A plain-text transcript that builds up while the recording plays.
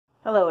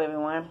Hello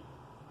everyone.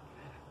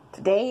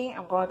 Today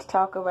I'm going to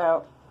talk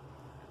about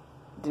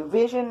the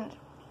vision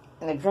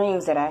and the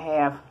dreams that I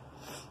have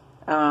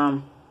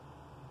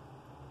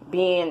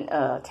being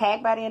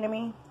attacked by the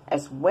enemy,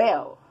 as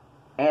well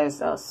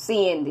as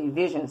seeing the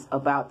visions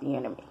about the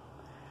enemy.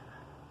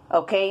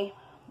 Okay,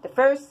 the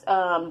first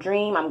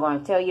dream I'm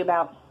going to tell you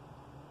about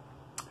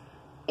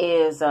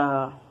is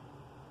looked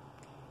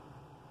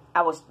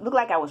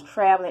like I was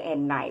traveling at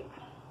night,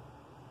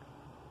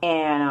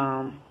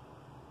 and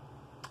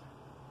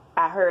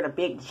I heard a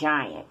big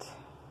giant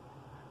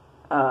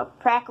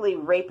practically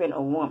raping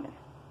a woman.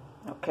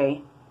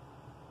 Okay,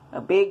 a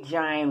big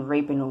giant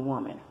raping a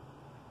woman.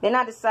 Then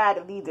I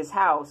decided to leave this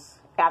house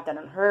after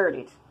I heard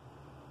it,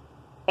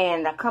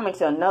 and I come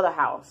into another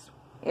house.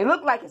 It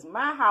looked like it's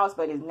my house,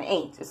 but it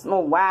ain't. It's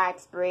more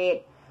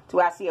widespread to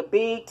where I see a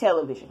big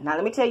television. Now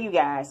let me tell you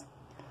guys,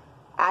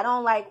 I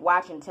don't like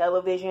watching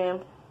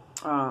television.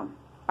 I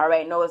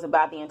already know it's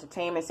about the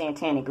entertainment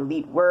satanic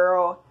elite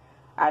world.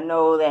 I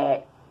know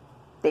that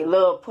they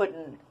love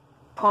putting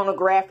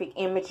pornographic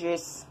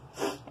images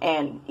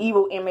and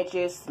evil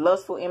images,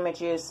 lustful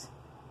images,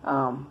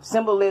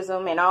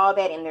 symbolism, and all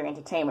that in their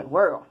entertainment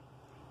world.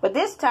 But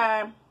this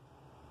time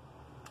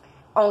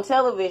on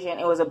television,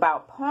 it was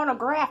about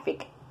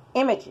pornographic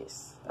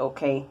images.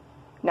 Okay.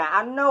 Now,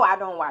 I know I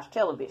don't watch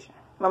television.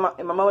 My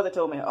mother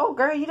told me, "Oh,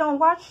 girl, you don't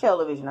watch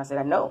television." I said,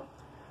 "I know."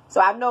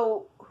 So I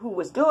know who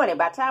was doing it.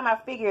 By the time I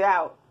figured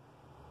out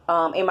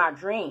in my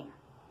dream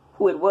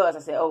who it was, I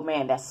said, "Oh,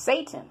 man, that's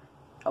Satan."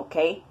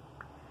 Okay.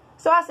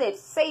 So I said,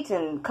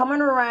 Satan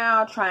coming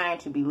around trying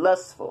to be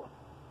lustful.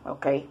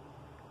 Okay.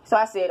 So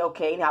I said,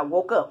 okay. Now I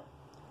woke up.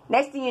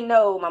 Next thing you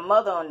know, my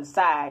mother on the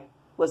side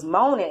was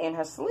moaning in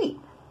her sleep.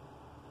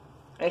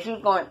 And she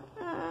was going,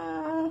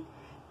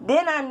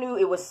 Then I knew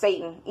it was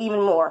Satan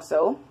even more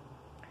so.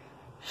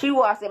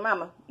 I said,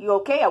 "Mama, you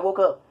okay?" I woke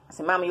up. I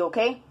said, "Mama, you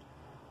okay?"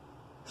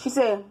 She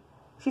said,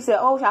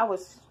 "Oh, I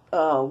was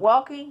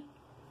walking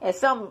and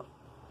some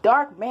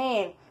dark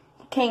man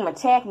came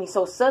attack me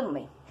so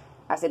suddenly."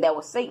 I said, "That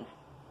was Satan."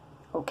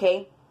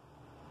 Okay.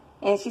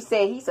 And she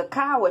said, "He's a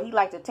coward. He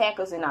likes to attack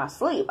us in our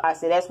sleep." I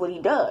said, "That's what he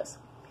does.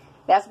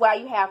 That's why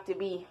you have to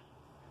be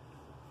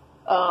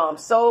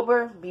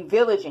sober, be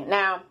vigilant."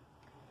 Now,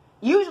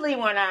 usually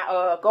when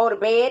I go to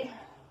bed,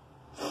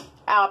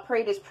 I'll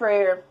pray this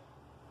prayer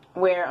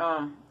where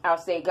I'll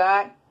say,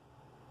 "God,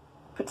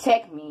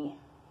 protect me."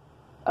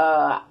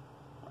 I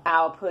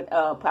put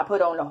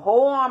on the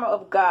whole armor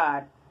of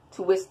God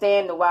to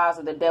withstand the wiles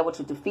of the devil,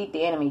 to defeat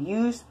the enemy.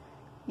 Use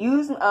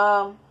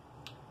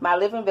my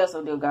living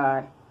vessel, dear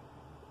God,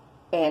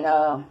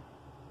 and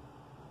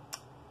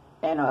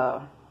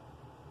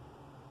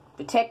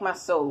protect my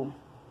soul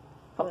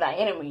from thy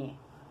enemy,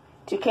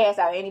 to cast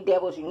out any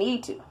devils you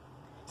need to.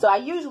 So I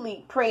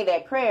usually pray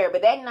that prayer,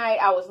 but that night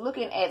I was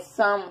looking at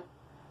some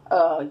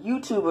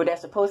YouTuber that's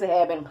supposed to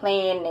have been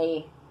playing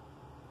a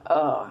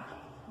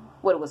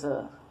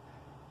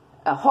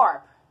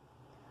harp,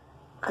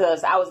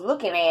 because I was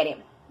looking at it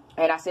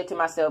and I said to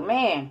myself,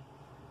 man,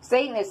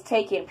 Satan is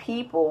taking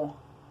people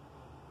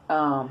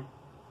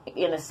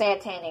in the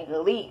satanic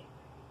elite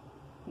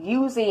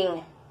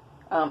using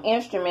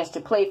instruments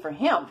to play for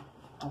him.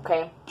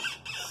 Okay,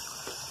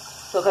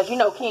 so because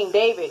King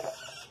David,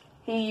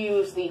 he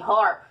used the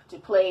harp to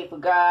play for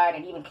God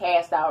and even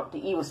cast out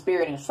the evil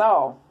spirit in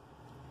Saul.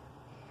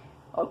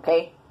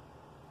 Okay,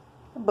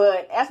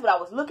 but that's what I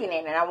was looking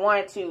at, and I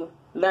wanted to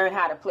learn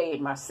how to play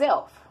it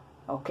myself.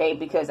 Okay,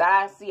 because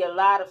I see a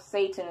lot of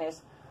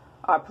Satanists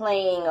are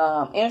playing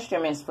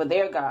instruments for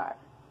their God,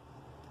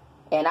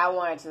 and I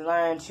wanted to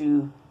learn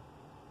to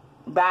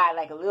buy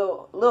like a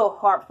little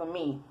harp for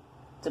me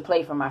to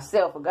play for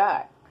myself for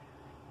God.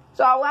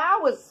 So while I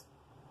was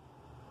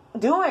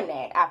doing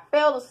that, I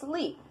fell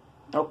asleep.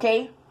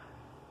 Okay,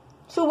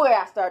 to where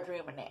I started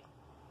dreaming that,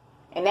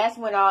 and that's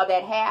when all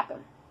that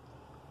happened.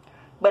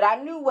 But I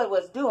knew what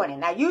was doing it.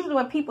 Now, usually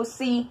when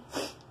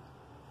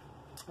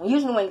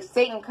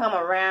Satan come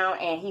around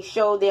and he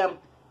showed them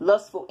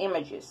lustful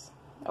images,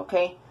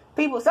 okay,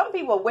 some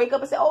people wake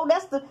up and say, "Oh,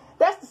 that's the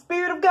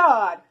Spirit of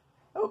God."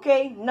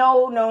 Okay,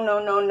 no.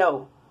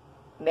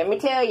 Let me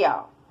tell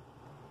y'all,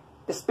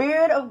 the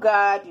Spirit of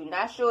God do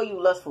not show you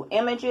lustful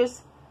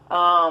images.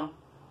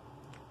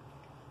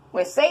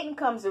 When Satan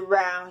comes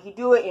around, he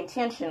do it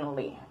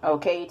intentionally,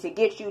 okay, to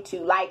get you to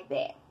like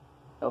that,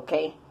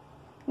 okay.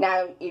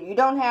 Now, if you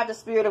don't have the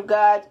Spirit of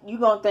God, you're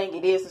going to think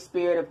it is the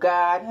Spirit of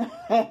God.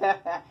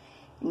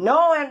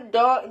 knowing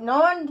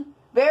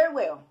very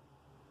well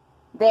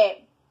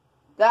that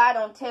God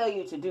don't tell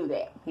you to do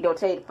that. He don't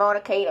tell you to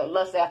fornicate or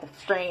lust after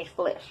strange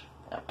flesh.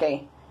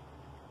 Okay?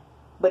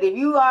 But if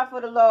you are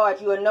for the Lord,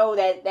 you will know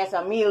that that's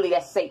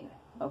Satan.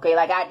 Okay?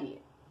 Like I did.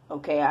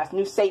 Okay? I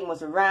knew Satan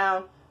was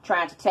around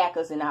trying to attack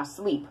us in our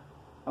sleep.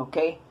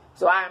 Okay?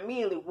 So I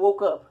immediately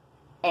woke up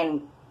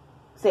and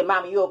said,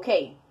 "Mama, you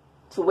okay?"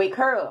 To wake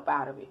her up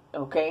out of it.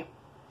 Okay?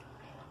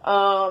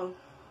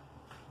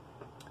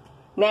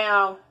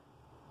 Now,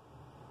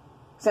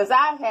 since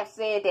I have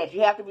said that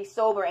you have to be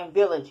sober and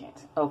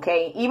vigilant,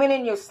 okay, even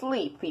in your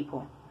sleep,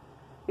 people,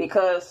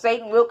 because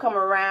Satan will come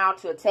around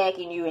to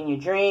attacking you in your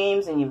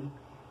dreams and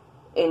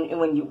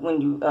when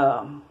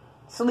you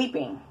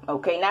sleeping.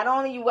 Okay, not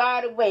only you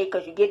wide awake,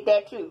 because you get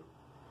that too,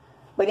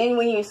 but then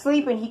when you're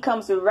sleeping, he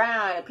comes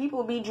around, and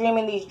people be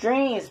dreaming these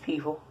dreams,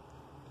 people.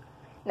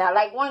 Now,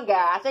 like one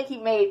guy, I think he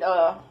made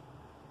a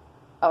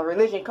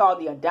religion called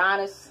the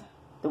Adonis,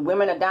 the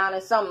women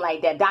Adonis, something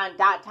like that,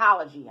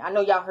 Dietology. I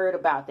know y'all heard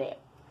about that.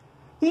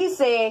 He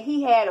said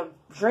he had a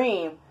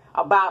dream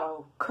about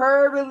a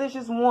curved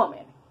religious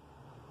woman,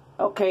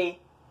 okay,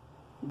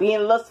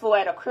 being lustful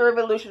at a curved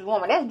religious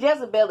woman. That's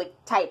Jezebelic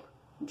type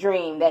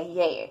dream that he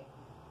had.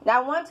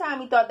 Now, one time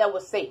he thought that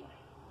was Satan.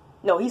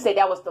 No, he said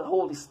that was the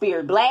Holy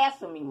Spirit.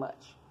 Blasphemy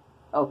much.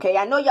 Okay,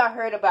 I know y'all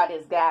heard about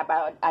this guy,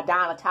 about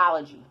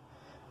Adonatology.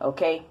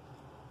 Okay,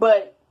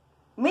 but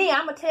me,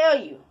 I'm going to tell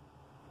you,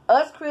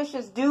 us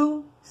Christians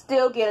do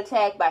still get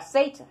attacked by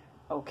Satan.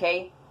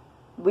 Okay,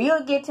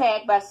 we'll get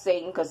attacked by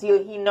Satan because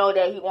he know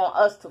that he want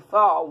us to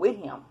fall with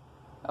him.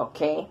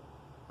 Okay,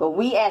 but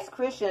we as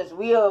Christians,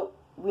 we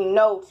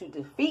know to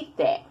defeat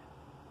that.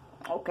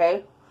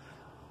 Okay,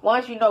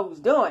 once you know who's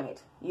doing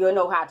it, you'll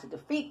know how to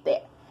defeat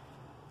that.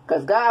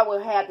 Because God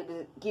will have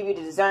to give you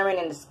the discernment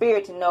and the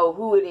spirit to know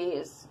who it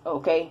is,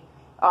 okay,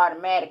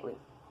 automatically.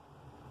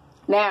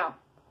 Now,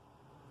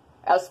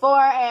 as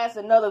far as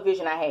another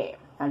vision I had.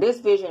 Now, this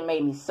vision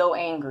made me so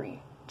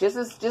angry. Just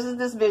as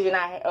this vision,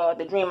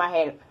 the dream I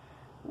had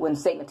when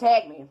Satan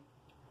attacked me.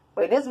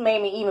 But this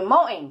made me even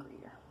more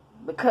angrier.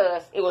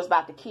 Because it was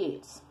about the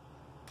kids.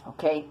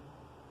 Okay?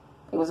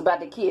 It was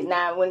about the kids.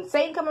 Now, when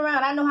Satan come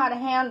around, I know how to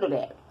handle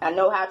that. I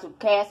know how to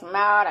cast him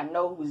out. I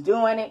know who's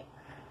doing it.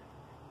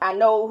 I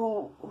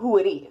know who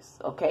it is,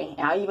 okay?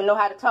 And I even know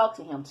how to talk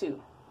to him,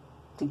 too,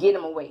 to get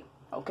him away,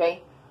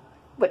 okay?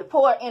 But the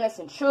poor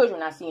innocent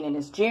children I seen in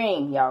this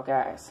dream, y'all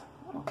guys,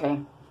 okay?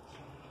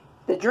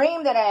 The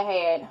dream that I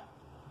had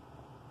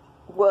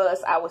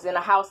was I was in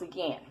a house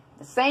again.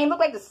 Looked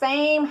like the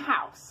same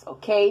house,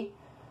 okay?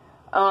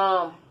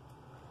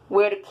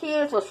 Where the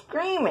kids were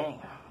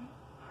screaming.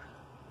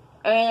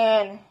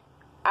 And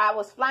I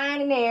was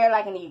flying in the air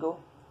like an eagle.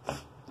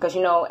 Because,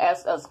 you know,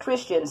 as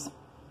Christians,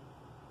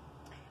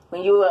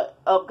 when you are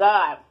of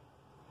God,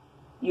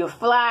 you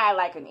fly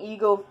like an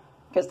eagle,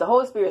 because the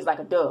Holy Spirit is like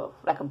a dove,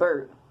 like a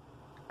bird,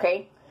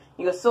 okay?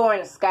 You'll soar in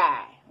the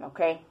sky,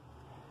 okay?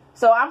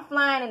 So I'm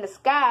flying in the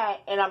sky,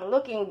 and I'm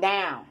looking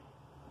down,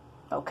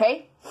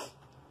 okay?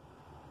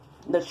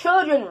 The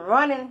children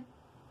running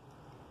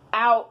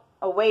out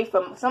away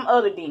from some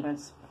other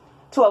demons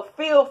to a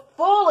field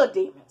full of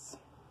demons,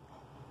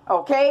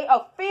 okay?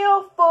 A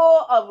field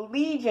full of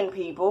legion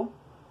people,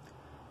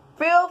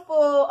 field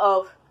full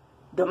of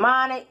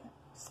demonic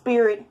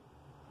spirit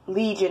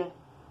legion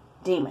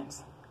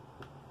demons.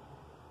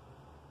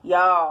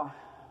 Y'all,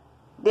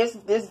 this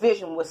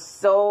vision was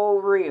so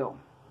real.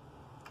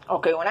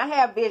 Okay, when I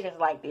have visions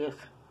like this,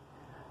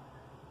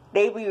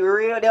 they be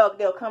real.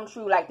 They'll come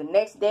true like the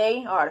next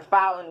day or the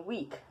following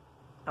week.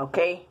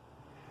 Okay,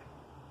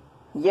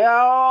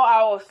 y'all,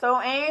 I was so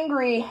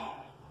angry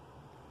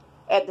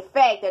at the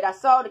fact that I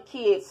saw the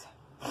kids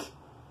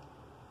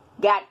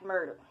got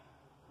murdered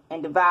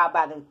and devoured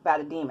by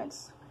the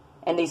demons.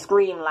 And they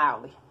scream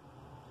loudly.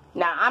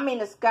 Now, I'm in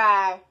the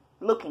sky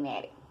looking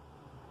at it.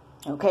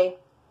 Okay?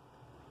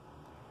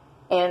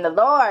 And the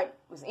Lord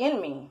was in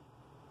me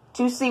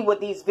to see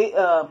what these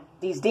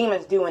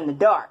demons do in the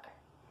dark.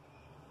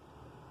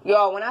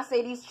 Y'all, when I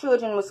say these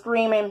children were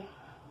screaming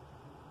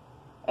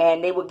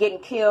and they were getting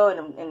killed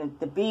and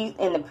the beast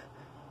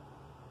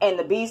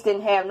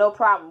didn't have no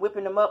problem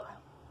whipping them up,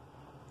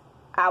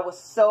 I was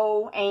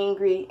so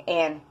angry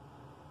and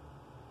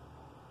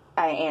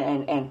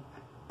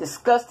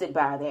disgusted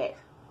by that,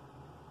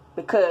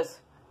 because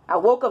I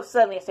woke up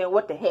suddenly and said,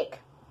 what the heck?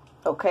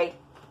 Okay,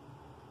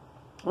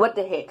 what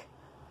the heck?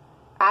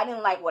 I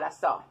didn't like what I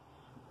saw.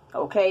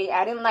 Okay,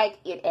 I didn't like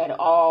it at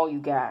all, you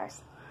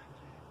guys.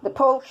 The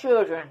poor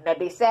children that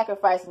they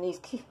sacrificing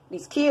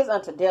these kids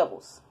unto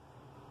devils.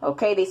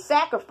 Okay, they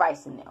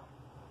sacrificing them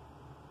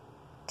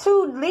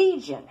to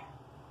legion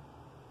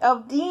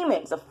of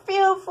demons, a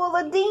field full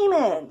of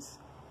demons.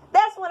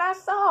 That's what I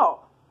saw.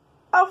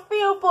 A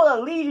field full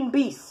of legion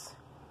beasts.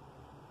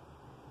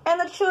 And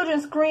the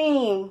children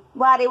screamed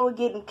while they were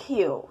getting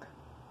killed.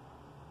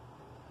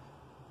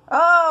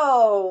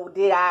 Oh,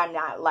 did I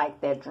not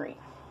like that dream.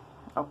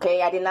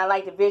 Okay, I did not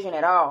like the vision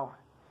at all.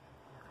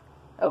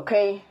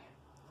 Okay,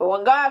 but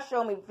when God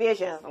showed me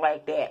visions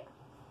like that,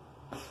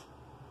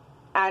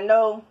 I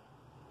know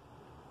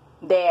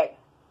that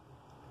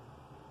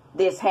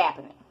this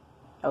happening.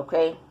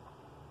 Okay,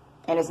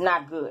 and it's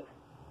not good.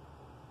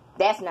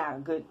 That's not a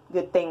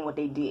good thing what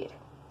they did.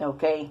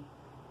 Okay,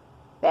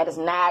 that is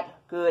not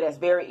good. That's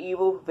very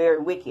evil, very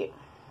wicked.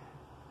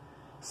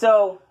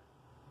 So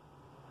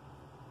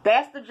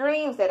that's the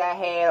dreams that I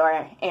had,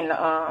 or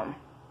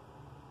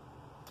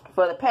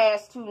for the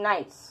past 2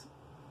 nights.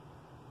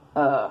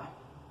 Well,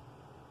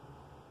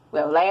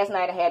 last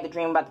night I had the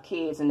dream about the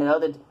kids, and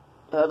the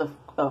other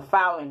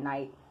following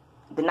night,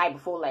 the night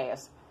before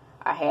last,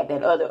 I had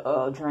that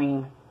other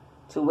dream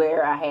to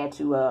where I had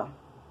to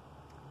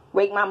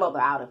wake my mother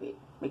out of it,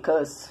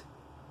 because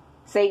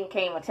Satan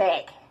came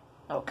attack.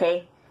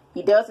 Okay,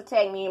 he does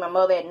attack me and my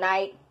mother at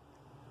night,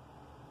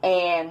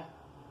 and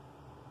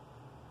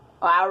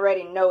I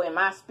already know in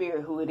my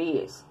spirit who it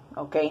is.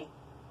 Okay,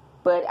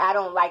 but I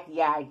don't like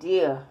the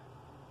idea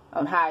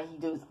on how he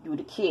do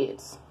the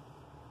kids.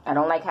 I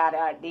don't like how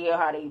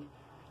they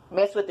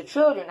mess with the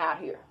children out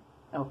here.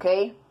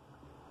 Okay.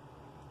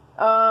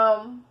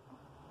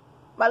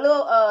 My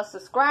little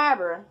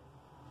subscriber,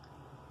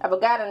 I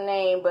forgot her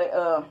name,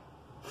 but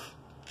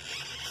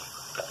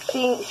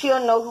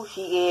she'll know who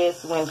she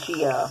is when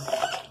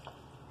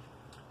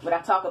I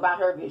talk about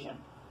her vision.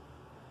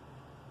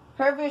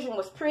 Her vision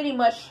was pretty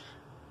much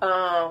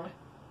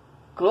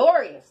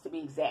glorious, to be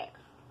exact.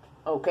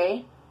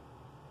 Okay,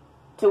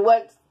 to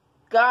what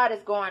God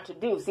is going to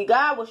do. See,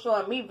 God was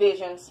showing me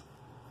visions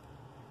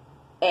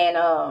and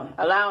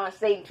allowing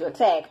Satan to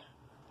attack,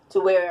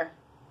 to where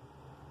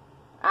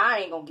I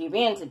ain't gonna give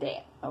in to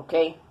that.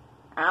 Okay,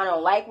 I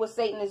don't like what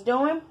Satan is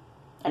doing,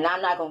 and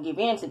I'm not gonna give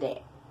in to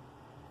that.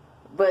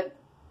 But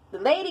the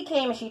lady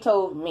came and she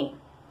told me,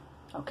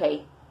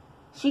 okay,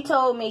 she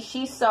told me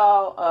she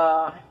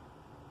saw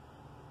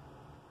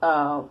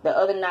the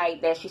other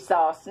night that she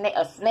saw a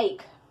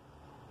snake,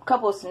 a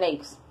couple of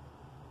snakes.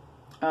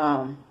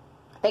 I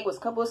think it was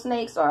a couple of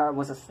snakes, or it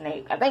was a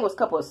snake. I think it was a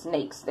couple of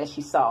snakes that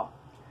she saw.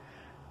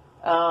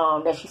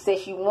 That she said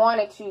she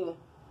wanted to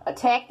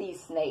attack these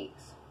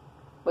snakes,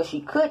 but she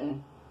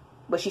couldn't.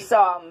 But she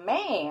saw a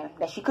man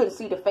that she couldn't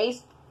see the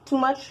face too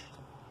much,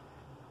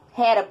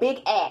 had a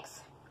big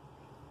axe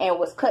and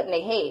was cutting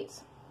their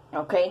heads.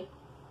 Okay,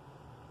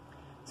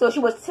 so she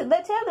was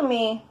telling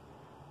me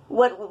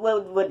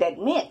what that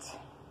meant,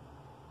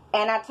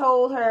 and I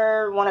told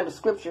her one of the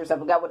scriptures. I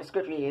forgot what the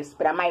scripture is,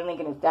 but I might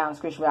link it down in the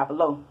scripture right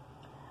below.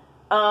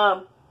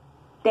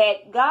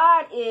 That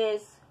God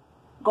is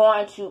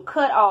going to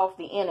cut off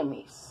the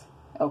enemies.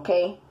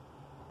 Okay,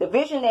 the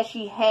vision that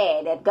she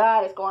had, that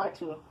God is going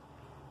to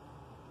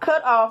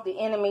cut off the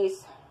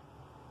enemies'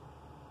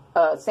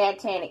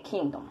 satanic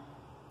kingdom.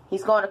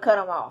 He's going to cut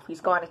them off.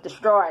 He's going to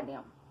destroy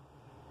them.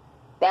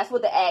 That's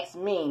what the axe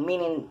means.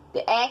 Meaning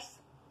the axe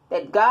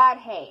that God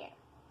had,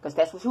 because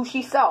that's who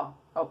she saw.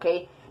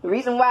 Okay, the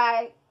reason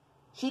why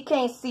she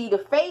can't see the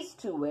face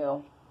too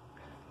well,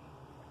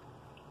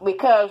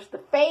 because the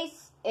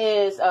face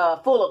is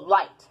full of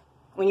light.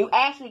 When you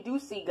actually do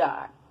see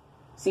God,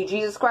 see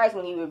Jesus Christ,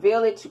 when he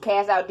revealed it to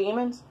cast out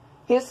demons,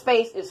 his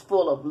face is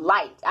full of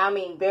light. I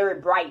mean, very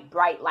bright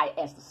light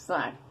as the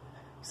sun.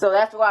 So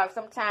that's why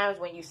sometimes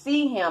when you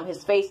see him,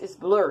 his face is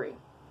blurry.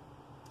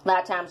 A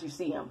lot of times you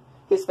see him,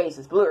 his face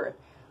is blurry.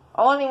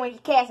 Only when he's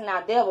casting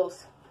out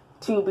devils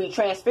to be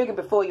transfigured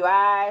before your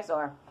eyes,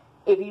 or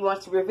if he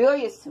wants to reveal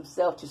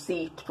himself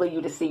for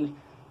you to see,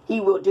 he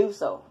will do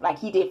so, like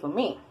he did for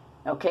me.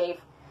 Okay,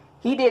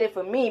 he did it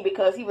for me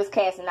because he was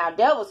casting out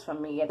devils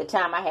from me at the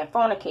time I had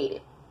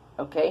fornicated.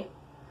 Okay,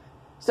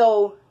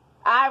 so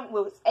I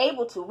was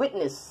able to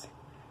witness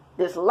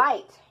this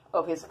light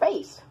of his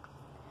face.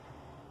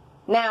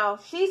 Now,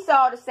 she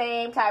saw the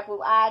same type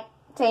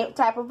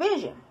of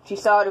vision. She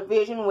saw the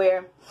vision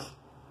where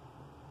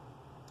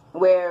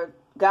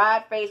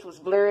God's face was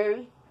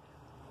blurry,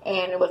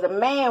 and it was a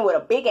man with a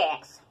big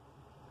axe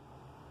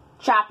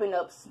chopping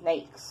up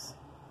snakes.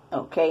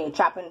 Okay,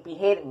 and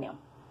beheading them.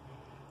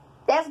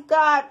 That's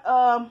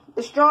God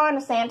destroying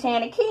the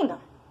satanic kingdom.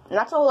 And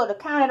I told her to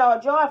count it all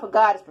joy, for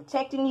God is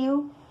protecting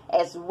you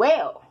as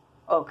well.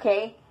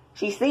 Okay,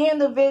 she's seeing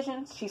the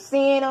visions. She's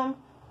seeing them.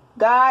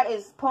 God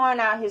is pouring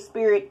out his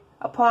spirit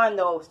upon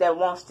those that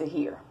wants to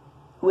hear.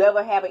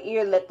 Whoever have an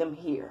ear, let them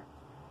hear.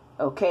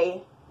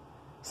 Okay,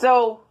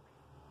 so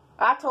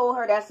I told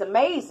her that's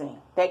amazing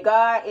that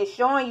God is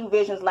showing you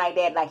visions like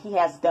that, like he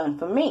has done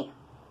for me.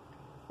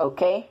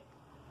 Okay,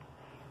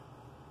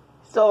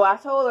 so I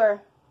told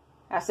her,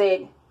 I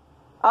said,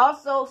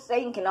 also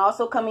Satan can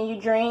also come in your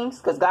dreams,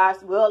 because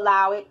God will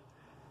allow it.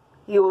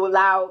 He will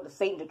allow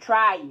Satan to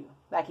try you,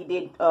 like he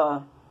did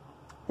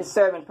his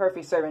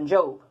perfect servant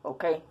Job.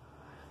 Okay,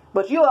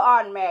 but you will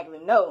automatically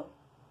know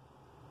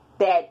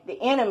that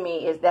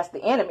that's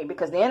the enemy,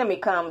 because the enemy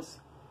comes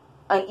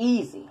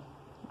uneasy.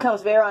 He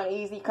comes very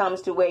uneasy. He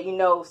comes to where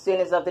sin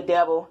is of the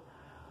devil.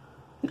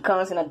 He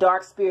comes in a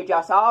dark spirit.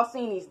 Y'all all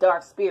seen these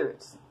dark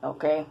spirits.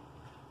 Okay,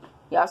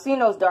 y'all seen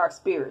those dark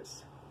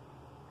spirits,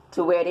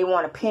 to where they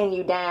want to pin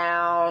you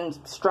down,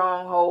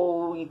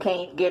 stronghold, you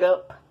can't get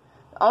up.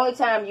 The only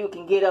time you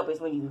can get up is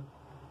when you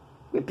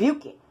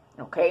rebuke it,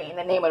 okay, in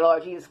the name of the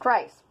Lord Jesus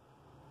Christ.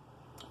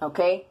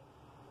 Okay,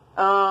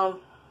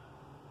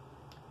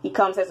 he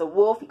comes as a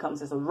wolf, he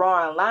comes as a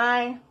roaring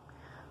lion,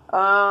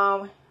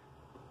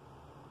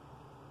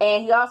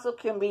 and he also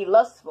can be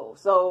lustful.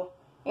 So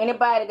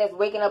anybody that's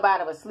waking up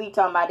out of a sleep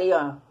talking about they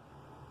are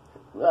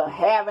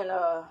having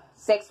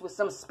sex with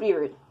some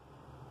spirit,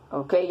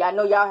 okay, I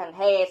know y'all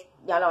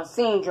done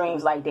seen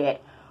dreams like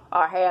that,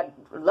 or had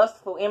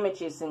lustful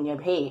images in your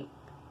head.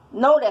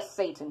 Know that's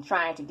Satan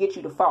trying to get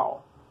you to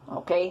fall.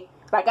 Okay,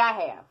 like I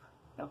have.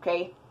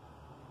 Okay,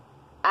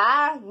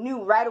 I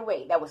knew right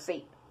away that was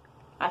Satan.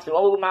 I said,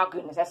 oh my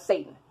goodness, that's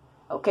Satan.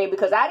 Okay,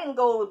 because I didn't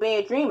go to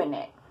bed dreaming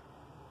that.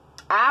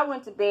 I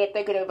went to bed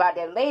thinking about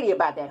that lady,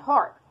 about that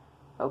heart.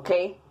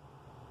 Okay,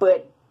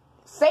 but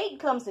Satan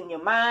comes in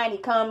your mind. He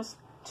comes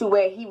to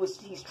where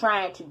he's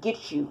trying to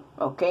get you.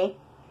 Okay,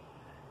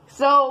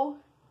 so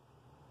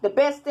the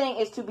best thing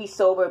is to be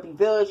sober, be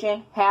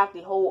vigilant, have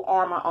the whole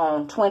armor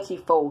on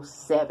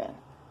 24/7.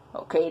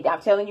 Okay,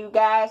 I'm telling you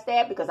guys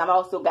that because I'm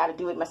also got to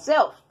do it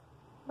myself.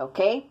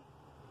 Okay,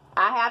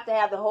 I have to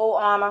have the whole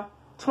armor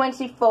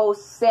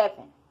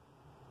 24/7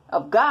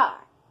 of God.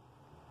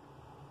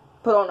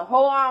 Put on the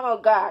whole armor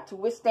of God to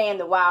withstand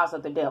the wiles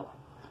of the devil.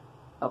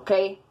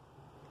 Okay,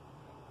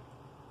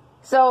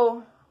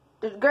 so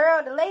the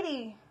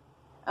lady,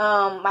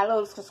 my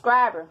little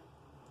subscriber,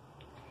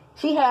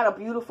 she had a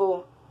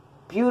beautiful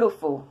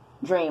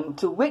dream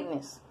to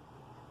witness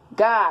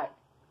God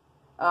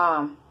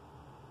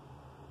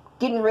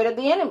getting rid of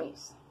the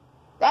enemies.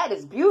 That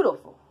is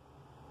beautiful.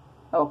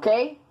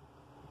 Okay?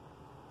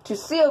 To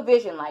see a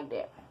vision like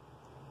that.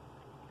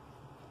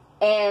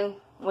 And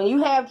when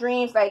you have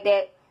dreams like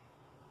that,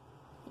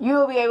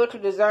 you'll be able to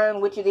discern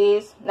which it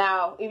is.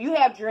 Now, if you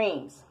have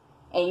dreams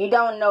and you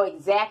don't know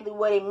exactly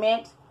what it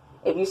meant,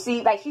 if you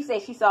see, like she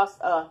said, she saw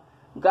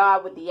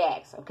God with the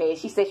axe. Okay?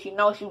 She said she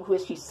knows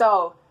what she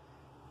saw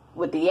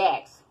with the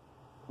axe.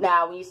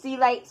 Now, when you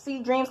see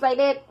dreams like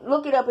that,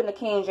 look it up in the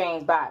King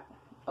James Bible.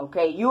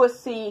 Okay, you will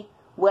see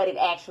what it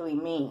actually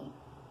means.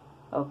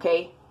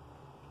 Okay,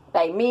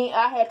 like me,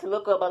 I had to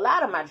look up a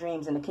lot of my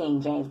dreams in the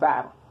King James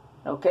Bible.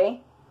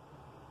 Okay,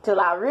 till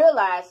I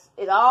realized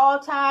it all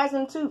ties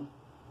in two.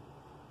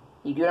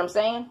 You get what I'm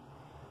saying?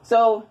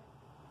 So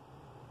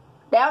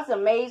that's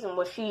amazing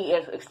what she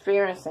is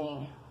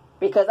experiencing,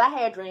 because I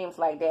had dreams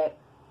like that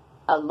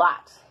a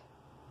lot.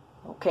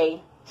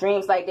 Okay,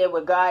 dreams like that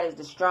where God is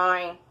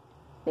destroying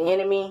the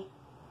enemy.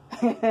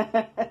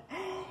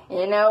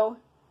 You know,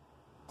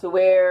 to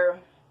where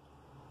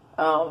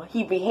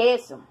he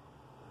beheads them.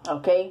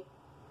 Okay,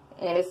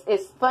 and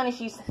it's funny.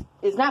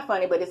 It's not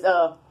funny, but it's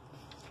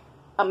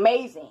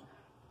amazing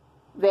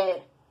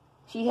that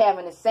she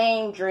having the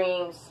same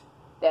dreams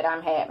that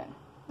I'm having.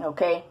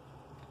 Okay,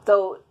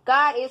 so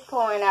God is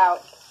pouring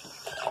out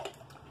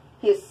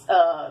His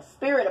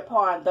Spirit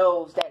upon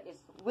those that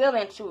is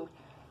willing to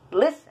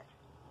listen.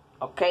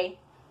 Okay,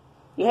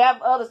 you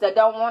have others that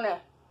don't want to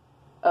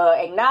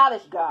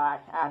acknowledge God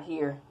out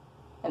here.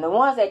 And the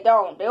ones that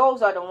don't,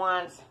 those are the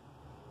ones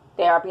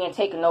that are being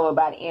taken over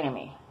by the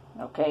enemy.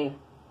 Okay?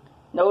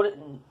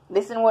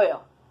 Listen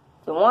well.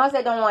 The ones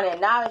that don't want to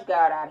acknowledge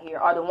God out here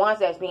are the ones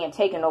that's being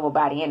taken over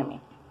by the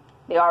enemy.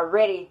 They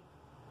already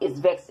is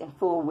vexed and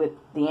fooled with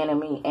the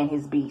enemy and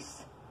his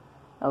beasts.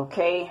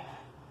 Okay?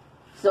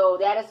 So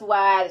that is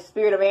why the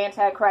spirit of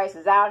Antichrist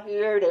is out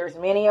here. There's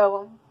many of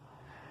them.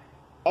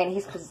 And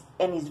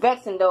he's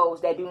vexing those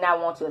that do not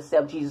want to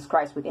accept Jesus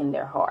Christ within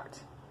their heart.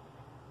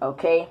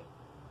 Okay?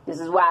 This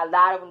is why a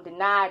lot of them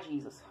deny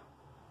Jesus.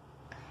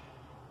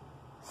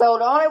 So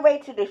the only way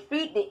to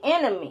defeat the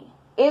enemy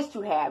is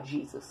to have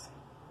Jesus.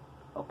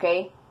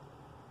 Okay?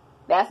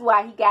 That's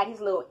why he got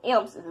his little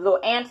imps, his little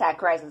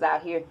antichrists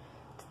out here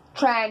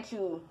trying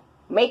to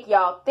make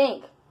y'all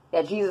think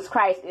that Jesus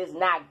Christ is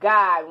not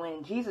God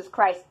when Jesus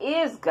Christ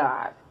is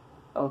God.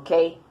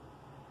 Okay?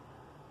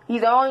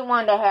 He's the only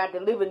one that had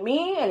delivered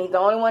me, and he's the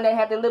only one that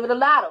had delivered a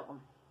lot of them.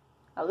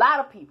 A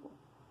lot of people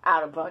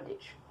out of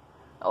bondage.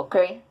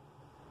 Okay?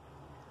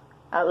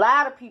 A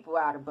lot of people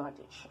out of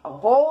bondage. A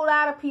whole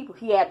lot of people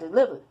he had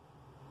delivered.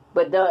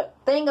 But the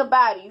thing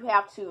about it, you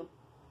have to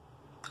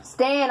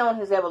stand on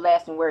his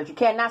everlasting words. You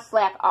cannot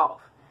slack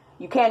off.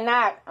 You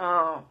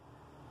cannot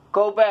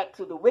go back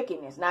to the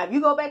wickedness. Now, if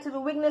you go back to the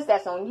wickedness,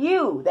 that's on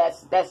you.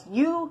 That's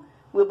you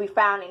will be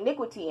found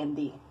iniquity in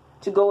thee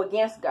to go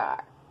against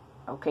God.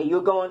 Okay,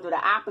 you're going through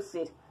the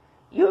opposite.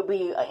 You'll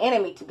be an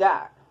enemy to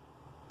God.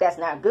 That's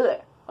not good.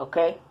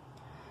 Okay,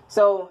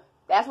 so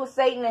that's what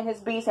Satan and his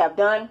beasts have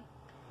done.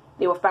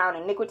 They were found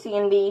iniquity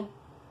in thee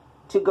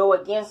to go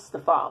against the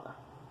Father.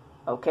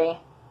 Okay?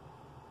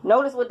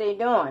 Notice what they're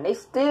doing. They're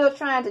still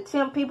trying to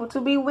tempt people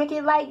to be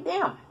wicked like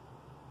them.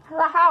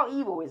 How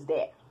evil is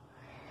that?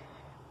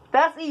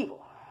 That's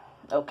evil.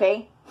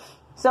 Okay?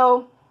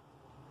 So,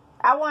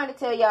 I wanted to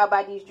tell y'all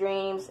about these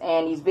dreams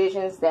and these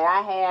visions that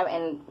I have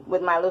and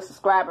with my little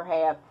subscriber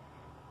have.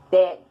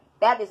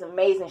 That is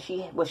amazing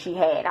what she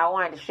had. I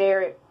wanted to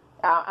share it.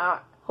 I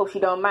hope she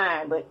don't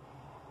mind, but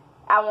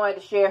I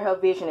wanted to share her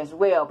vision as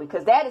well,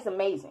 because that is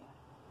amazing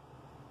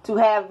to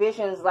have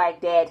visions like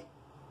that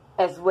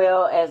as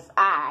well as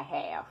I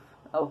have.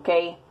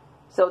 Okay,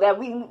 so that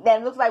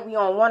looks like we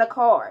on one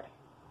accord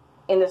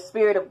in the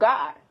spirit of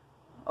God.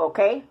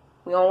 Okay,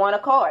 we on one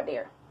accord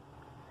there,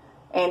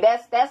 and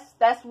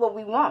that's what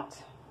we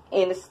want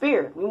in the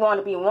spirit. We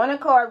want to be one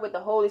accord with the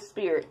Holy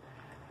Spirit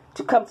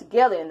to come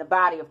together in the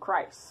body of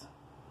Christ.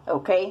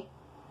 Okay,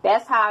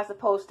 that's how it's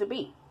supposed to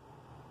be.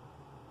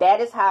 That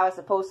is how it's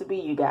supposed to be,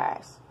 you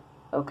guys.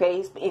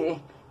 Okay?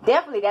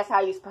 Definitely that's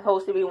how you're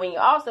supposed to be when you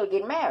also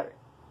get married.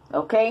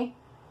 Okay?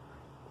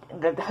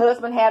 The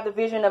husband have the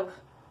vision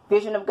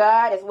of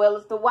God as well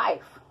as the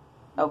wife.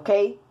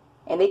 Okay?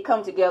 and they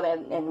come together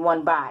in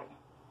one body.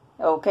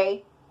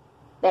 Okay?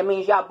 That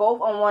means y'all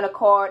both on one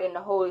accord in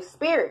the Holy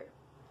Spirit.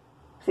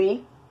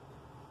 See?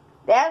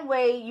 That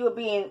way you'll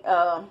be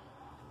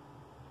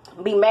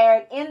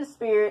married in the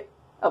Spirit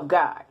of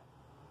God.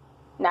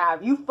 Now,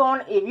 if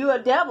you're a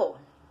devil,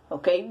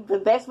 okay, you're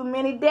vexed with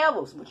many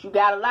devils, but you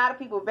got a lot of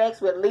people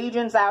vexed with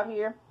legions out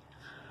here,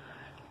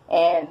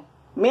 and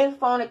men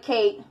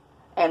fornicate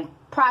and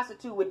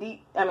fornicate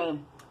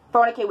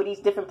with these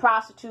different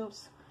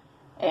prostitutes,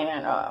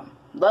 and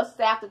lust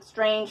after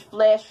strange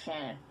flesh,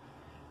 and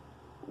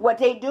what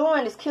they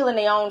doing is killing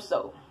their own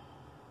soul.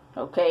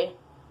 Okay,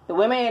 the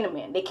women and the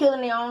men, they're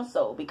killing their own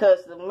soul,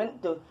 because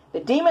the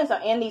demons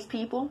are in these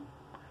people,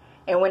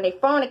 and when they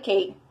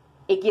fornicate,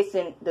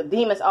 the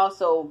demons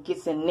also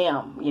gets in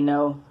them, you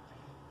know.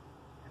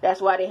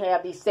 That's why they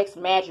have these sex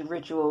magic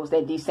rituals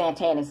that these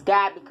satanists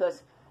got,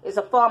 because it's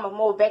a form of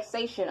more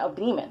vexation of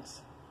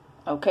demons.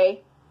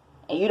 Okay?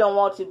 And you don't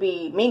want to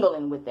be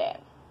mingling with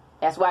that.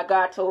 That's why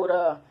God told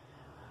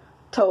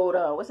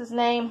what's his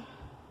name?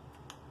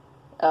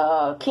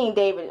 King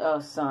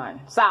David's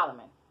son,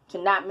 Solomon, to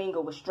not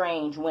mingle with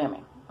strange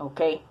women.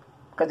 Okay?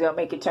 Because they'll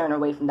make it turn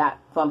away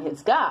from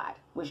his God,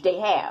 which they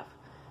have.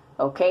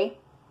 Okay?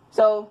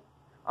 So,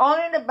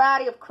 only the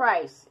body of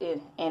Christ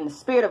and the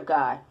Spirit of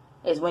God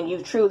is when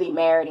you truly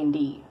married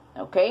indeed.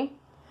 Okay?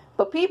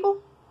 But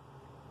people,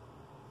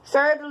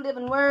 serve the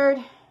living word.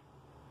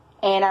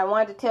 And I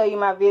wanted to tell you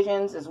my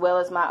visions, as well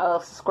as my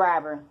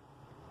subscriber,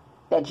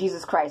 that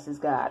Jesus Christ is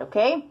God.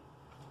 Okay?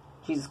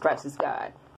 Jesus Christ is God.